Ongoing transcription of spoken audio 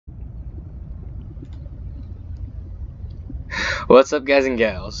What's up, guys and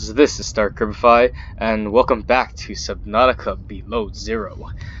gals? This is StarKirbify, and welcome back to Subnautica Below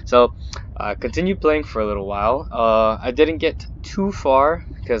Zero. So, I continued playing for a little while. I didn't get too far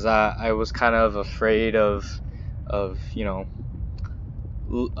because I was kind of afraid of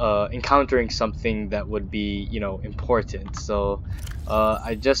encountering something that would be, important. So,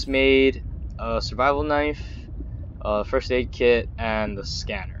 I just made a survival knife, a first aid kit, and the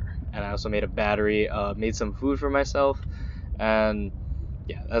scanner. And I also made a battery, made some food for myself, and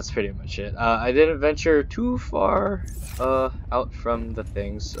yeah, that's pretty much it. I didn't venture too far out from the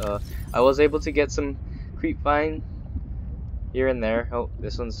things. I was able to get some creepvine here and there. Oh,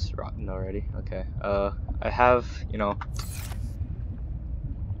 this one's rotten already. Okay. I have,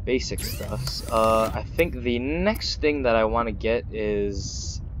 basic stuffs. I think the next thing that I want to get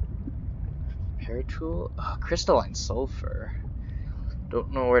is repair tool, crystalline sulfur.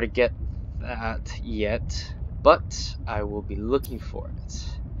 Don't know where to get that yet, but I will be looking for it.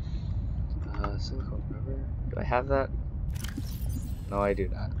 Silicone rubber. Do I have that? No, I do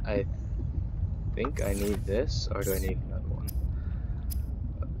not. I think I need this, or do I need another one?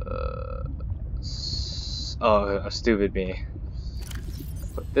 Oh, a stupid me.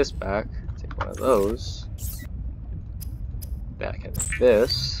 Put this back. Take one of those. Then I can make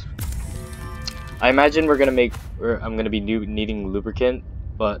this. I imagine I'm gonna be needing lubricant,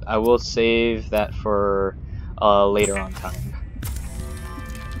 but I will save that for later on time.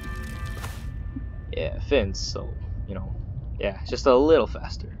 Yeah, fins, so yeah, just a little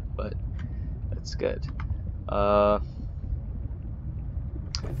faster, but that's good. Oh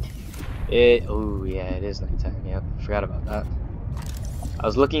yeah, it is nighttime. Yep, forgot about that. I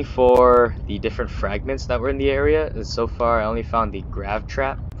was looking for the different fragments that were in the area, and so far I only found the grav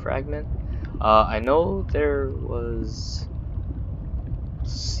trap fragment. I know there was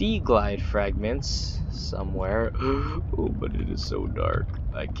sea glide fragments somewhere. Oh, but it is so dark.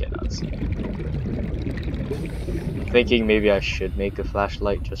 I cannot see. I'm thinking maybe I should make a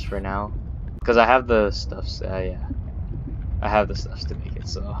flashlight just for now, because I have the stuffs. Yeah, I have the stuffs to make it,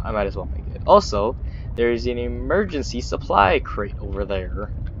 so I might as well make it. Also, there's an emergency supply crate over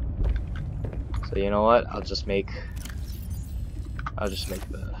there. So you know what? I'll just make the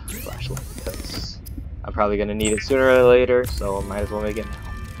flashlight because I'm probably gonna need it sooner or later, so I might as well make it now.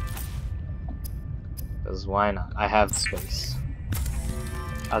 Because why not? I have the space.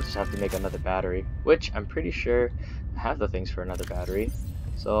 I'll just have to make another battery, which I'm pretty sure I have the things for another battery,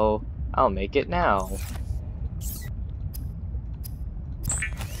 so I'll make it now.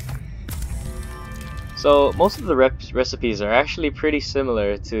 So most of the recipes are actually pretty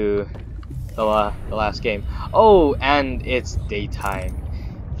similar to the last game. Oh, and it's daytime.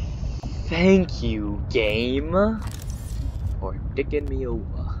 Thank you, game, for dicking me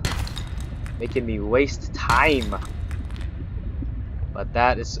over, making me waste time. But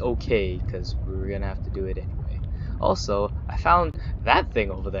that is okay, because we're gonna have to do it anyway. Also, I found that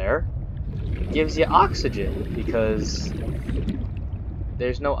thing over there. It gives you oxygen, because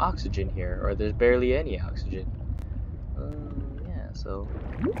there's no oxygen here, or there's barely any oxygen. Yeah, so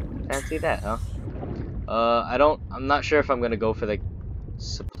fancy that, huh? I'm not sure if I'm gonna go for the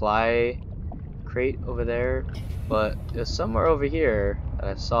supply crate over there, but there's somewhere over here that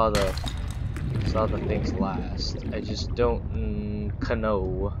I saw the things last. I just don't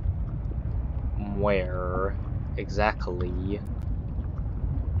know where exactly.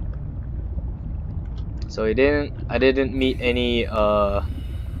 So I didn't meet any oh,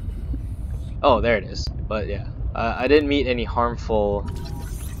 there it is. But yeah, I didn't meet any harmful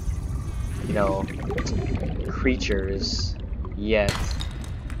creatures yet.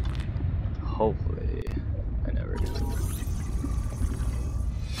 Hopefully I never do.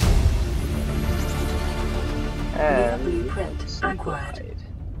 And blueprint acquired.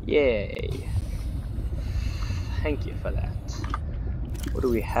 Yay. Thank you for that. What do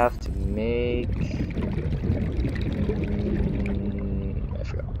we have to make? I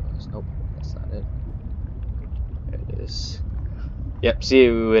forgot what it was. Nope, that's not it. There it is. Yep, see,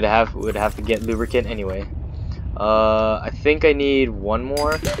 we would have to get lubricant anyway. I think I need one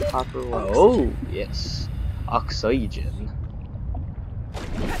more copper one. Oh, yes. Oxygen.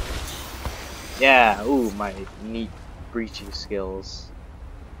 Yeah, ooh, my neat breaching skills.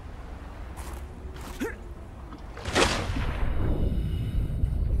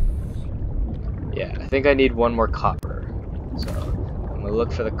 Yeah, I think I need one more copper. So, I'm gonna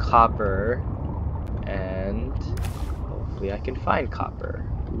look for the copper, and hopefully I can find copper.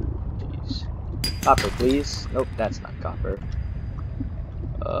 Ooh, jeez. Copper, please. Nope, that's not copper.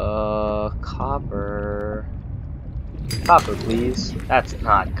 Copper. Copper, please. That's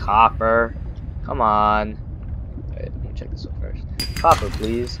not copper. Come on. Wait, let me check this one first. Copper,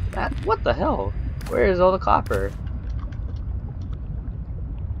 please. What the hell? Where is all the copper?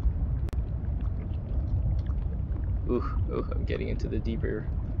 Ooh, I'm getting into the deeper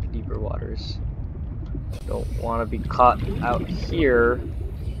waters. Don't want to be caught out here.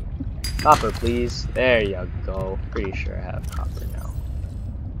 Copper, please. There you go. Pretty sure I have copper now.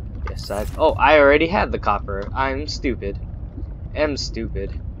 Yes, oh, I already had the copper. I'm stupid. Am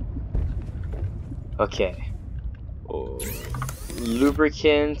stupid. Okay. Oh,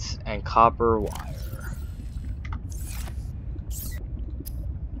 lubricant and copper wire.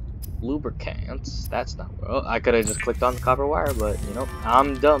 Lubricants? That's not well. I could have just clicked on the copper wire, but you know,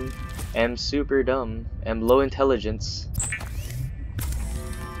 I'm dumb. Am super dumb. Am low intelligence.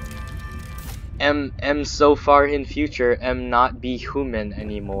 Am so far in future. Am not be human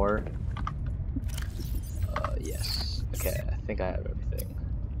anymore. Yes. Okay, I think I have everything.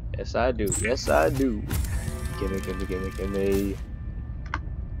 Yes, I do. Yes, I do. Gimme.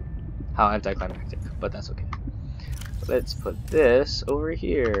 How anticlimactic, but that's okay. Let's put this over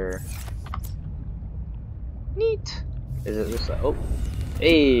here. Neat. Is it this? Oh,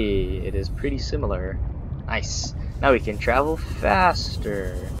 hey, it is pretty similar. Nice. Now we can travel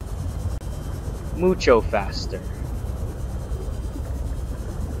faster. Mucho faster.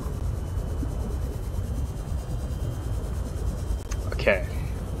 Okay.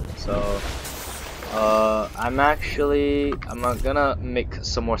 So, I'm gonna make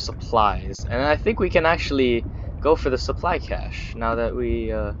some more supplies, and I think we can actually go for the supply cache now that we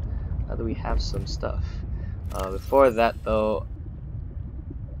have some stuff. Before that, though,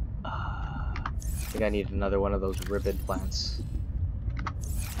 I think I need another one of those ribbon plants.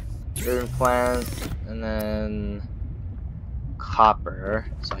 Ribbon plant, and then copper,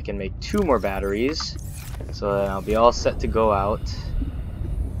 so I can make 2 more batteries. So then I'll be all set to go out.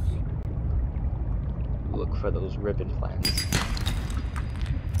 Look for those ribbon plants.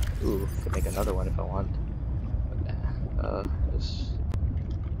 Ooh, could make another one if I want. Just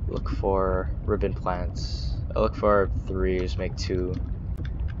look for ribbon plants. I'll look for 3, just make 2.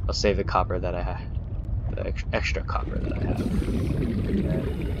 I'll save the copper that I have, the extra copper that I have.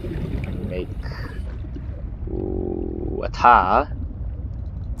 And make wata.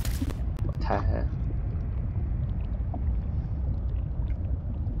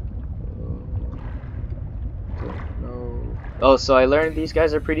 Oh, so I learned these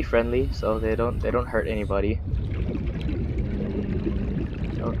guys are pretty friendly, so they don't hurt anybody.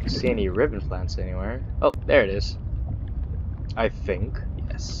 Don't see any ribbon plants anywhere. Oh, there it is. I think.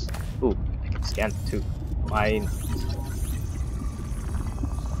 Yes. Ooh, I can scan it too. Why?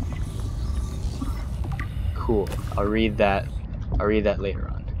 Cool. I'll read that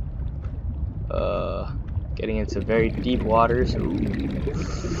later on. Getting into very deep waters. Ooh.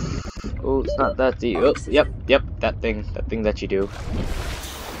 Oh, it's not that deep. Oh, yep, that thing that you do.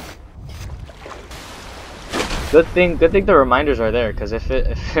 Good thing the reminders are there, because if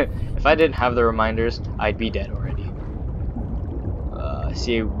I didn't have the reminders, I'd be dead already. I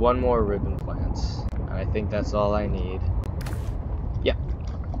see 1 more ribbon plant, and I think that's all I need. Yeah.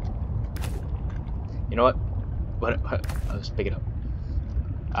 You know what? I'll just pick it up.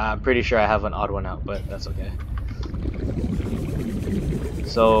 I'm pretty sure I have an odd one out, but that's okay.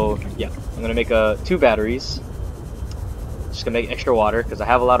 So yeah, I'm gonna make 2 batteries. Just gonna make extra water because I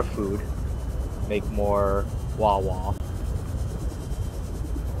have a lot of food. Make more wah.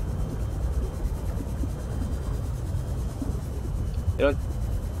 You know,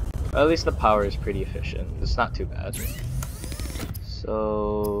 at least the power is pretty efficient. It's not too bad.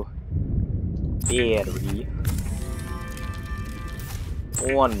 So battery.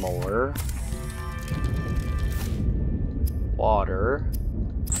 1 more. Water.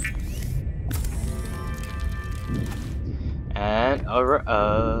 And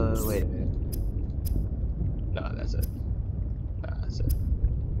wait a minute. No, that's it.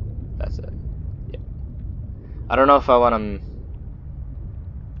 That's it. Yeah. I don't know if I want to.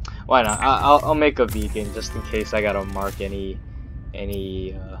 Why not? I'll make a beacon just in case I gotta mark any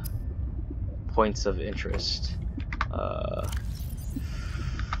points of interest.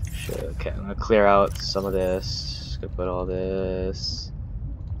 Okay, I'm gonna clear out some of this. Just gonna put all that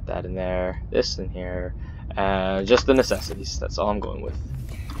in there, this in here. Just the necessities. That's all I'm going with.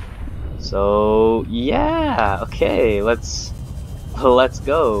 So yeah, okay, let's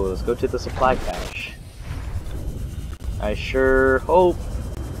go. Let's go to the supply cache. I sure hope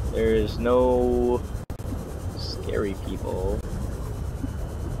there's no scary people.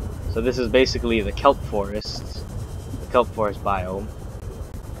 So this is basically the kelp forest biome.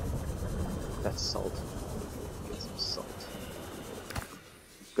 That's salt. Get some salt.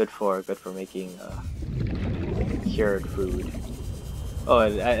 Good for making cured food. Oh,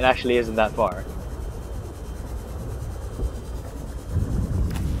 it actually isn't that far.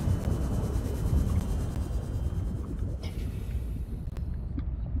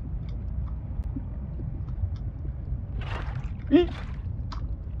 I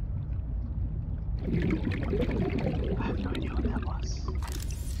have no idea what that was.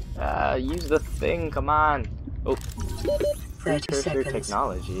 Use the thing, come on. Oh, 30 precursor seconds.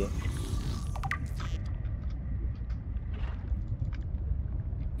 technology.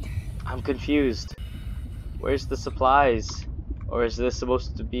 I'm confused. Where's the supplies? Or is this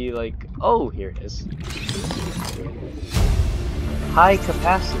supposed to be like... Oh, here it is. High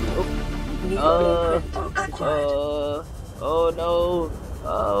capacity. Oh, oh no.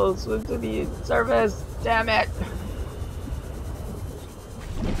 Oh, swim to the surface. Damn it.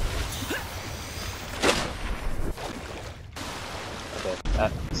 Okay,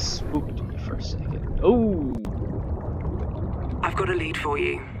 that spooked me for a second. Oh. I've got a lead for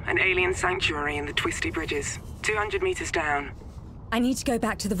you. An alien sanctuary in the Twisty Bridges. 200 meters down. I need to go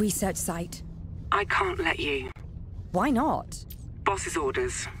back to the research site. I can't let you. Why not? Boss's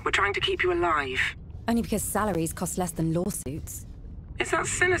orders. We're trying to keep you alive. Only because salaries cost less than lawsuits. Is that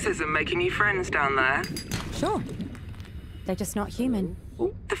cynicism making you friends down there? Sure. They're just not human.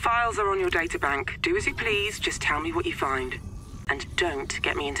 The files are on your databank. Do as you please, just tell me what you find. And don't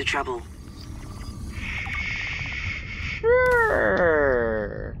get me into trouble.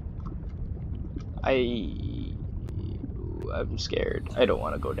 Sure. I'm scared. I don't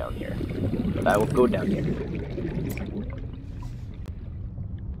want to go down here. But I will go down here.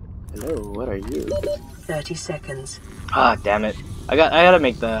 Hello, what are you? 30 seconds. Ah, damn it. I gotta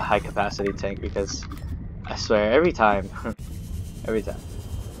make the high capacity tank because I swear every time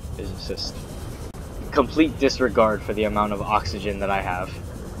it's just complete disregard for the amount of oxygen that I have.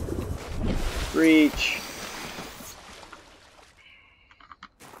 Reach.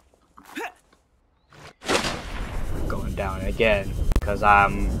 Going down again because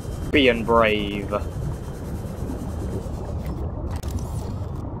I'm being brave. I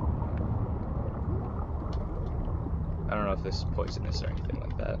don't know if this is poisonous or anything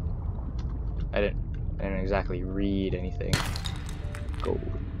like that. I didn't exactly read anything. Gold.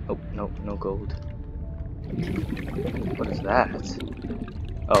 Oh, no, no gold. What is that?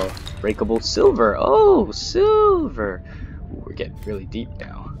 Oh, breakable silver. Oh, silver. Ooh, we're getting really deep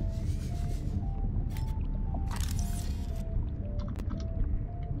now.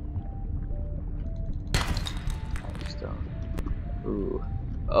 Ooh.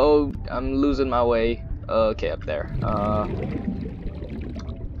 Oh, I'm losing my way. Okay, up there.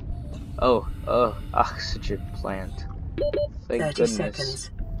 Oxygen plant. Thank 30 goodness.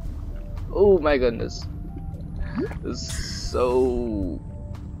 seconds. Oh my goodness. This is so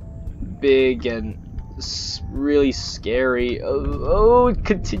big and really scary. Oh, it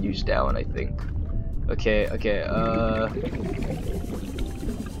continues down, I think. Okay,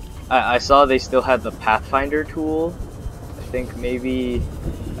 I saw they still had the Pathfinder tool. I think maybe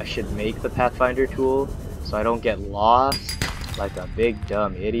I should make the Pathfinder tool so I don't get lost like a big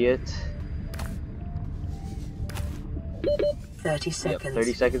dumb idiot. 30 seconds. Yep,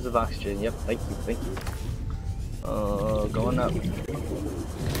 30 seconds of oxygen. Yep, thank you. Going up.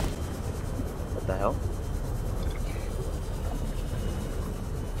 What the hell?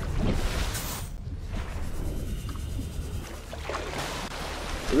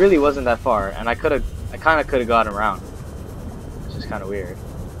 It really wasn't that far, and I kinda could've gotten around, which is kinda weird.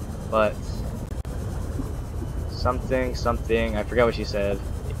 But something, I forgot what you said.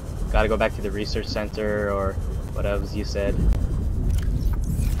 Gotta go back to the research center or whatever you said.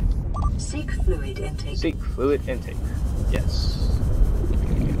 Seek fluid intake. Seek fluid intake. Yes.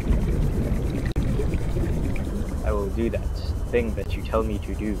 I will do that thing that you tell me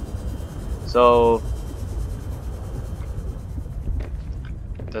to do. So,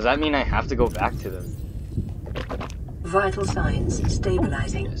 does that mean I have to go back to the... Vital signs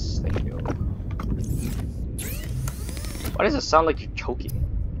stabilizing. Yes, thank you. Why does it sound like you're choking?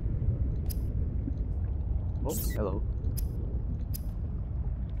 Oh, hello.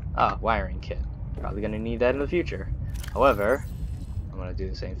 Ah, wiring kit. Probably gonna need that in the future. However, I'm gonna do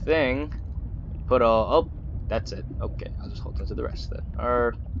the same thing. Put all... Oh, that's it. Okay, I'll just hold on to the rest then.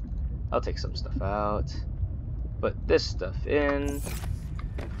 Or, I'll take some stuff out. Put this stuff in.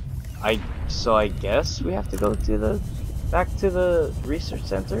 So I guess we have to go to the... Back to the research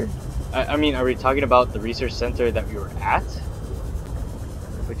center? I mean, are we talking about the research center that we were at?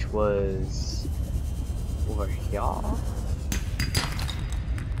 Which was... over here?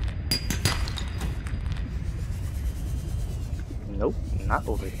 Nope, not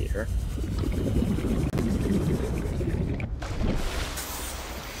over here.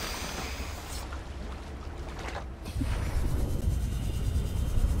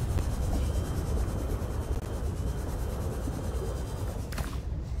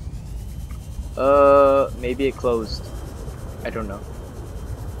 Maybe it closed. I don't know.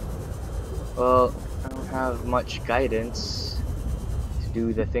 Well, I don't have much guidance to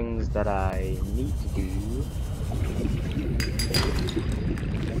do the things that I need to do.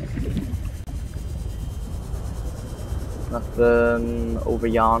 Nothing over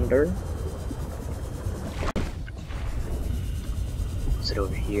yonder. Is it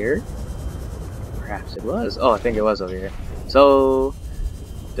over here? Perhaps it was. Oh, I think it was over here. So,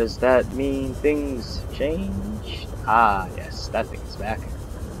 does that mean things changed? Ah, yes, that thing is back.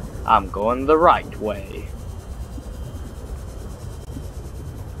 I'm going the right way.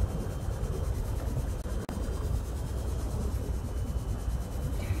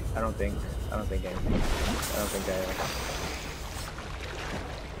 I don't think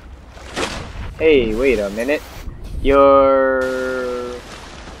Hey, wait a minute. Your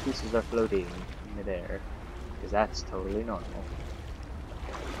pieces are floating in midair. Because that's totally normal.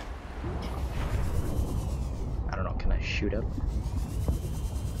 I don't know, can I shoot up?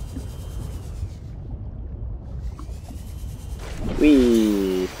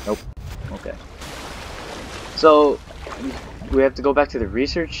 Whee! Nope. Okay. So, we have to go back to the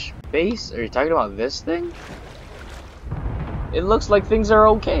research base? Are you talking about this thing? It looks like things are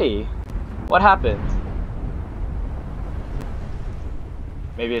okay. What happened?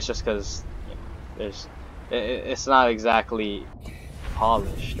 Maybe it's just because it's not exactly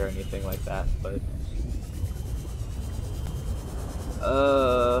polished or anything like that, but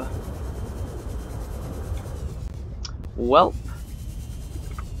well,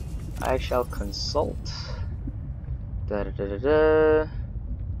 I shall consult. I've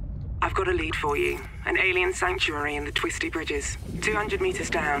got a lead for you. An alien sanctuary in the twisty bridges. 200 meters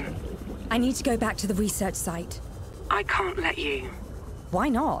down. I need to go back to the research site. I can't let you. Why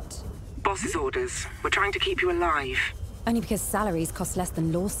not? Boss's orders. We're trying to keep you alive. Only because salaries cost less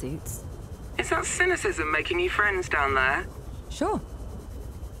than lawsuits. Is that cynicism making you friends down there? Sure.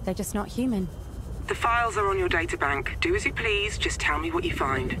 They're just not human. The files are on your databank. Do as you please, just tell me what you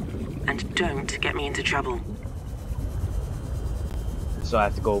find. And don't get me into trouble. So I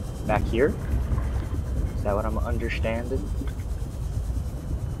have to go back here? Is that what I'm understanding?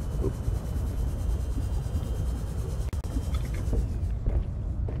 Oop.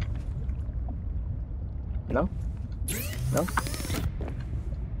 No? No?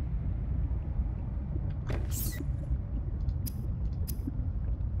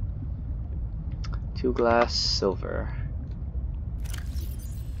 Two glass silver.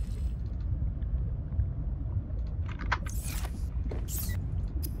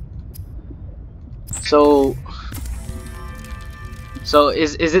 So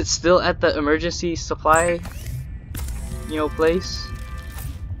is it still at the emergency supply, place?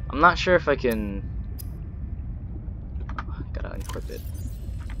 I'm not sure if I can. Gotta unequip it.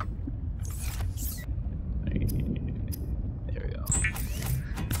 There we go.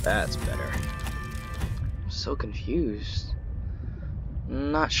 That's better. I'm so confused.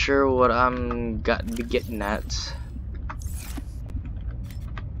 Not sure what I'm getting at.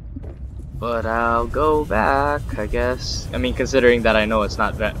 But I'll go back, I guess. I mean, considering that I know it's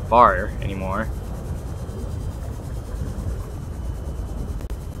not that far anymore.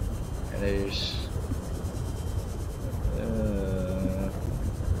 And there's...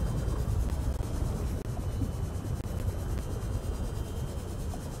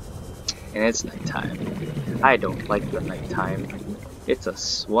 and it's nighttime. I don't like the nighttime.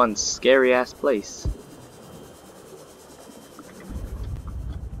 It's one scary ass place.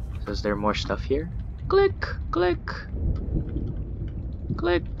 So is there more stuff here? Click, click,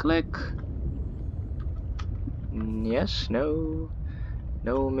 click, click. Yes, no,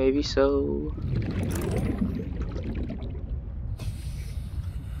 no, maybe so.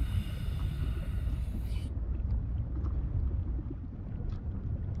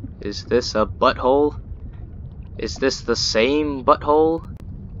 Is this a butthole? Is this the same butthole?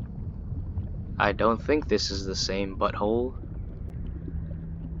 I don't think this is the same butthole.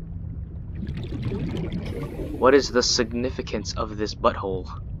 What is the significance of this butthole?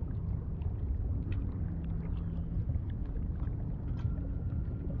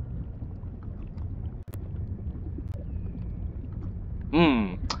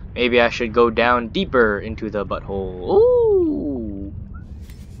 Maybe I should go down deeper into the butthole. Ooh!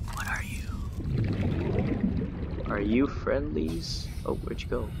 What are you? Are you friendlies? Oh, where'd you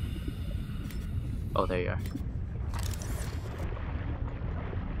go? Oh, there you are.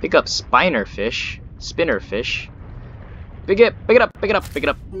 Pick up spinnerfish. Spinnerfish. Pick it up, pick it up, pick it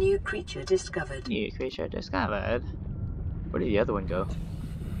up. New creature discovered. New creature discovered. Where did the other one go?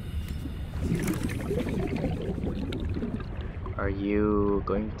 Are you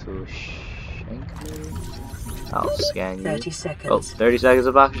going to Thank me. I'll scan you. 30 Oh, seconds. 30 seconds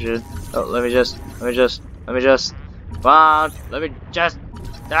of oxygen. Oh, let me just. Come on, let me just.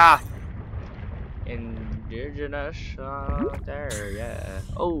 Ah! Indigenous. There, yeah.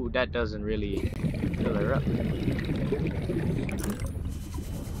 Oh, that doesn't really fill her up.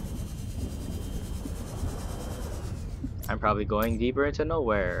 I'm probably going deeper into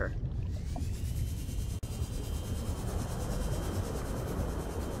nowhere.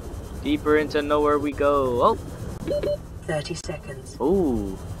 Deeper into nowhere we go. Oh! 30 seconds.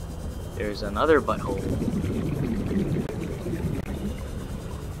 Ooh, there's another butthole.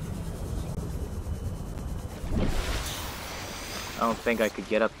 I don't think I could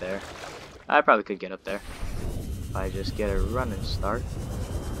get up there. I probably could get up there if I just get a running start.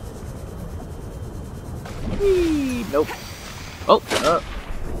 Whee! Nope. Oh,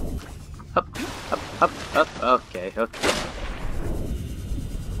 up. Okay.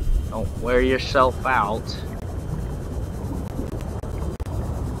 Don't wear yourself out.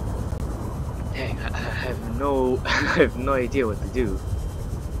 Dang, I have no I have no idea what to do.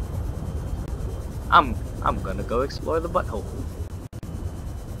 I'm gonna go explore the butthole.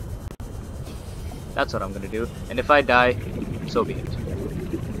 That's what I'm gonna do. And if I die, so be it.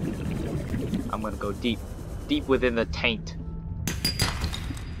 I'm gonna go deep within the taint.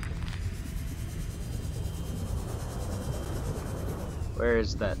 Where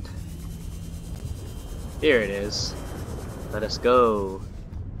is that? Here it is. Let us go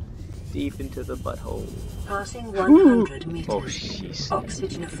deep into the butthole. Passing 100 meters. Oh, jeez.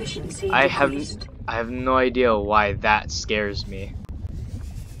 Oxygen efficiency I decreased. have no idea why that scares me.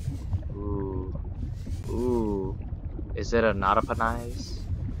 Ooh. Is it a Notapanize?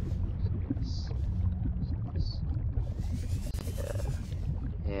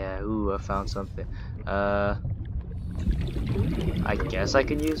 Yeah, ooh, I found something. I guess I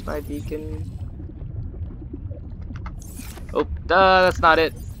can use my beacon. Oh, that's not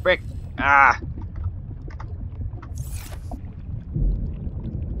it. Frick. Ah.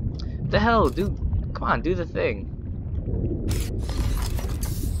 The hell, dude. Come on, do the thing.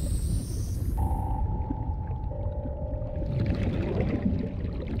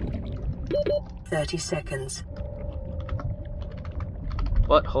 30 seconds.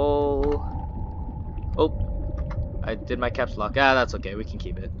 Butthole. Oh, I did my caps lock. Ah, that's okay. We can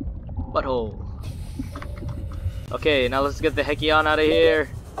keep it. Butthole. Okay, now let's get the hecky on out of here.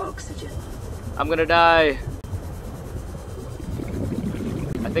 Oxygen. I'm gonna die.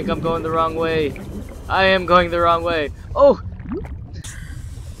 I think I'm going the wrong way. I am going the wrong way. Oh!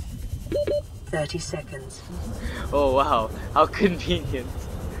 30 seconds. Oh wow, how convenient.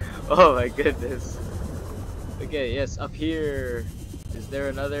 Oh my goodness. Okay, yes, up here. Is there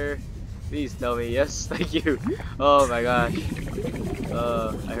another? Please tell me. Yes, thank you. Oh my gosh.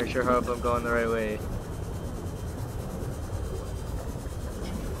 I sure hope I'm going the right way.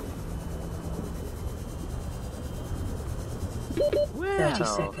 Wow, 30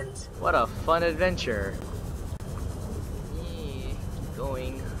 seconds. what a fun adventure. Yeah, keep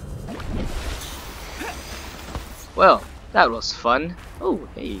going. Well, that was fun. Oh,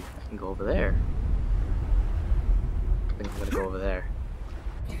 hey, I can go over there. I think I'm gonna go over there.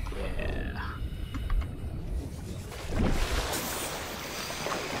 Yeah.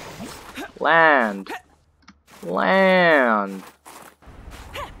 Land. Land.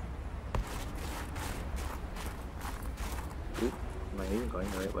 Ooh, am I even going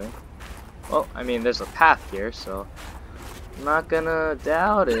the right way? Well, I mean, there's a path here, so I'm not gonna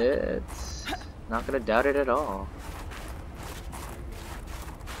doubt it. Not gonna doubt it at all.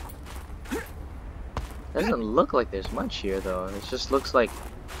 Doesn't look like there's much here though. It just looks like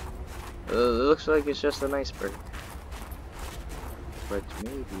it's just an iceberg. But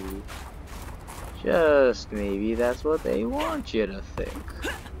maybe, just maybe, that's what they want you to think.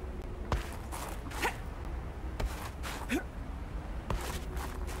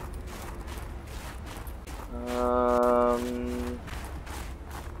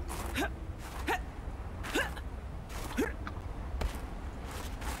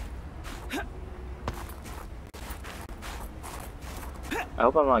 I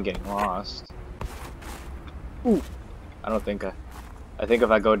hope I'm not getting lost. Ooh, I don't think I think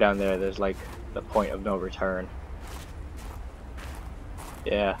if I go down there, there's like the point of no return.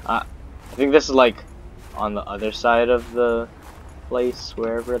 Yeah, I think this is like on the other side of the place,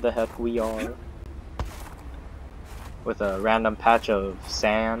 wherever the heck we are. With a random patch of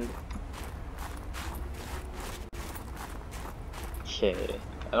sand. Okay,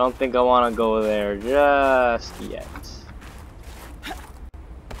 I don't think I want to go there just yet.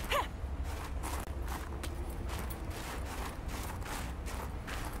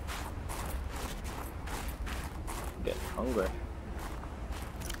 Get hungry.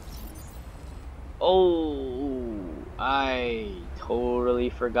 Oh, I totally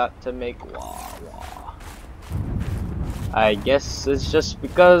forgot to make wah. I guess it's just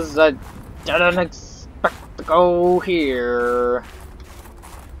because I didn't expect to go here.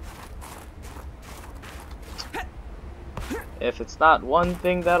 If it's not one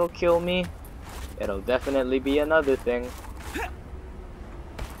thing that'll kill me, it'll definitely be another thing.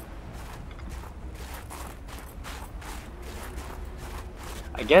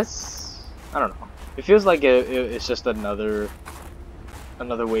 I guess, I don't know. It feels like it's just another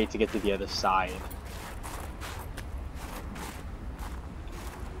way to get to the other side.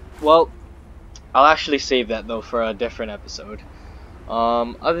 Well, I'll actually save that though for a different episode.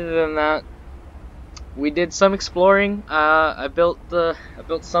 Other than that, we did some exploring. I built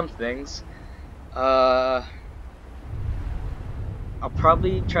some things. I'll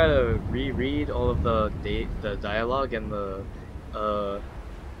probably try to reread all of the dialogue and the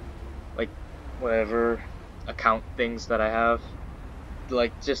like whatever account things that I have,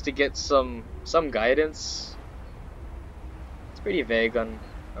 like just to get some guidance. It's pretty vague on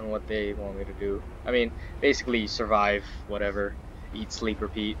what they want me to do. I mean, basically survive, whatever, eat, sleep,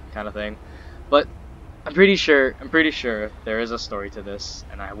 repeat kind of thing. But I'm pretty sure there is a story to this,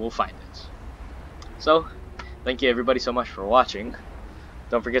 and I will find it. So, thank you everybody so much for watching.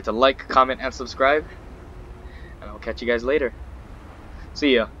 Don't forget to like, comment, and subscribe, and I'll catch you guys later.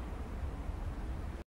 See ya.